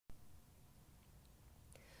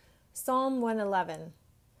Psalm 111.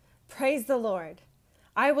 Praise the Lord.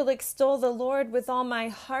 I will extol the Lord with all my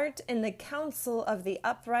heart in the council of the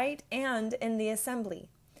upright and in the assembly.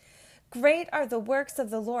 Great are the works of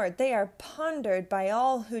the Lord. They are pondered by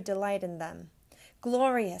all who delight in them.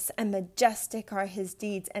 Glorious and majestic are his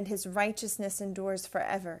deeds, and his righteousness endures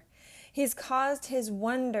forever. He has caused his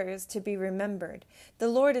wonders to be remembered. The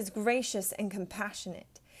Lord is gracious and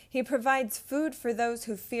compassionate. He provides food for those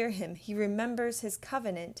who fear him. He remembers his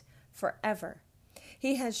covenant forever.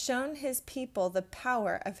 He has shown his people the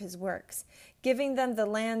power of his works, giving them the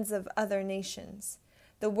lands of other nations.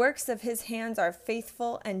 The works of his hands are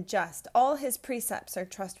faithful and just. All his precepts are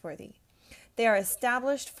trustworthy. They are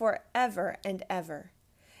established forever and ever,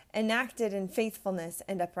 enacted in faithfulness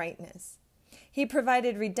and uprightness. He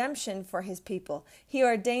provided redemption for his people. He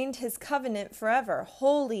ordained his covenant forever.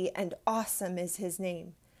 Holy and awesome is his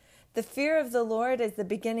name. The fear of the Lord is the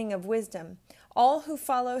beginning of wisdom. All who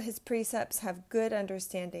follow his precepts have good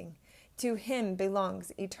understanding. To him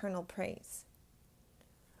belongs eternal praise.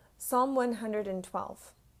 Psalm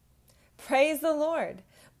 112. Praise the Lord.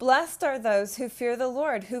 Blessed are those who fear the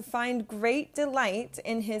Lord, who find great delight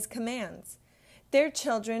in his commands. Their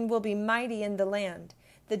children will be mighty in the land.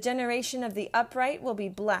 The generation of the upright will be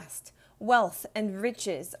blessed. Wealth and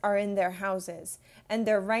riches are in their houses, and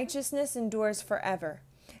their righteousness endures forever.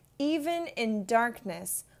 Even in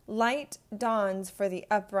darkness, light dawns for the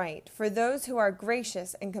upright, for those who are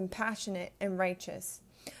gracious and compassionate and righteous.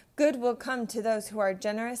 Good will come to those who are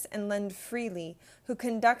generous and lend freely, who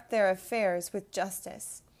conduct their affairs with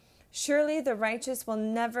justice. Surely the righteous will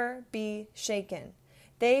never be shaken.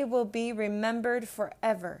 They will be remembered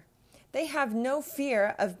forever. They have no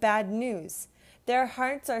fear of bad news. Their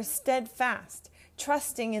hearts are steadfast,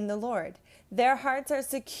 trusting in the Lord. Their hearts are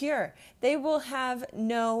secure. They will have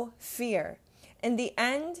no fear. In the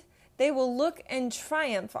end, they will look in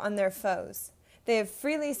triumph on their foes. They have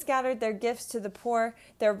freely scattered their gifts to the poor.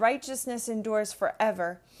 Their righteousness endures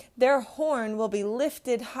forever. Their horn will be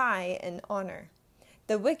lifted high in honor.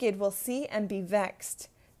 The wicked will see and be vexed.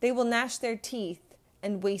 They will gnash their teeth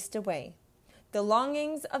and waste away. The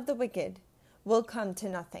longings of the wicked will come to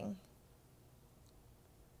nothing.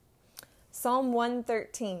 Psalm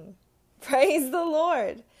 113. Praise the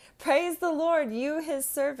Lord. Praise the Lord, you his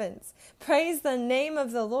servants. Praise the name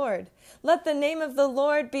of the Lord. Let the name of the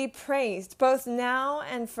Lord be praised, both now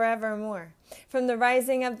and forevermore. From the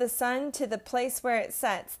rising of the sun to the place where it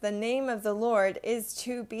sets, the name of the Lord is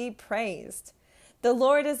to be praised. The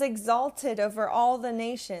Lord is exalted over all the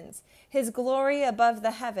nations, his glory above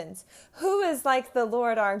the heavens. Who is like the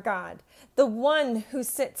Lord our God, the one who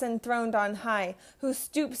sits enthroned on high, who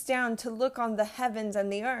stoops down to look on the heavens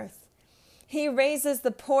and the earth? He raises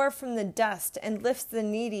the poor from the dust and lifts the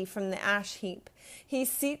needy from the ash heap. He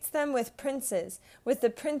seats them with princes, with the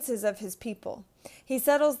princes of his people. He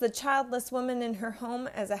settles the childless woman in her home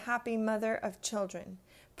as a happy mother of children.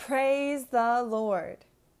 Praise the Lord.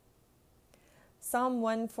 Psalm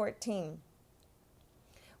 114.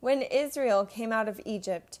 When Israel came out of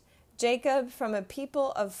Egypt, Jacob from a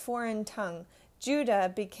people of foreign tongue,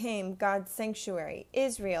 Judah became God's sanctuary,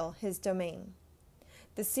 Israel his domain.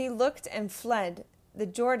 The sea looked and fled, the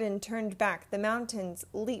Jordan turned back, the mountains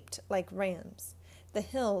leaped like rams, the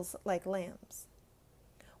hills like lambs.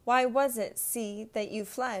 Why was it, sea, that you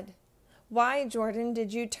fled? Why, Jordan,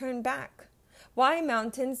 did you turn back? Why,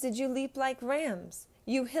 mountains, did you leap like rams,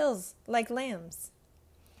 you hills like lambs?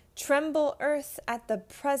 Tremble, earth, at the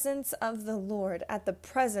presence of the Lord, at the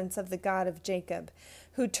presence of the God of Jacob,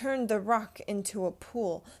 who turned the rock into a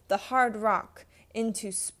pool, the hard rock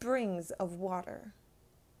into springs of water.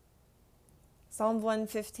 Psalm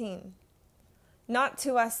 115. Not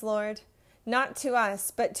to us, Lord, not to us,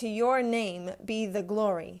 but to your name be the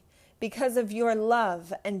glory, because of your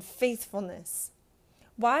love and faithfulness.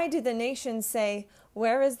 Why do the nations say,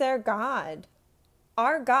 where is their God?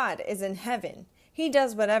 Our God is in heaven. He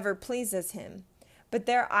does whatever pleases him. But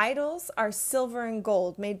their idols are silver and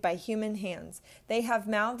gold made by human hands. They have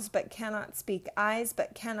mouths but cannot speak, eyes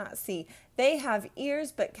but cannot see. They have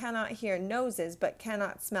ears but cannot hear, noses but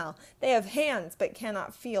cannot smell. They have hands but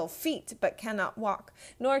cannot feel, feet but cannot walk,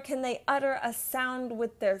 nor can they utter a sound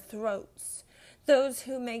with their throats. Those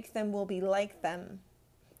who make them will be like them,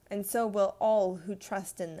 and so will all who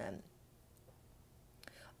trust in them.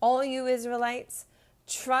 All you Israelites,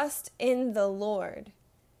 trust in the Lord.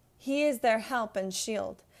 He is their help and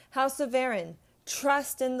shield. House of Aaron,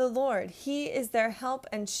 trust in the Lord. He is their help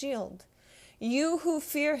and shield. You who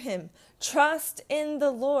fear him, trust in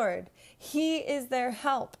the Lord. He is their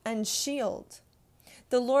help and shield.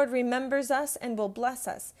 The Lord remembers us and will bless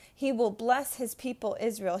us. He will bless his people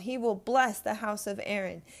Israel. He will bless the house of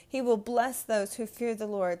Aaron. He will bless those who fear the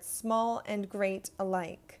Lord, small and great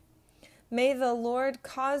alike. May the Lord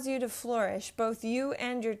cause you to flourish, both you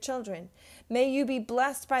and your children. May you be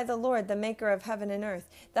blessed by the Lord, the maker of heaven and earth.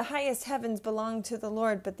 The highest heavens belong to the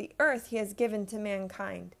Lord, but the earth he has given to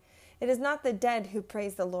mankind. It is not the dead who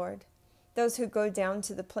praise the Lord, those who go down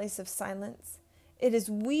to the place of silence. It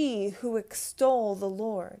is we who extol the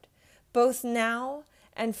Lord, both now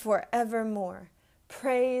and forevermore.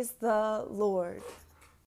 Praise the Lord.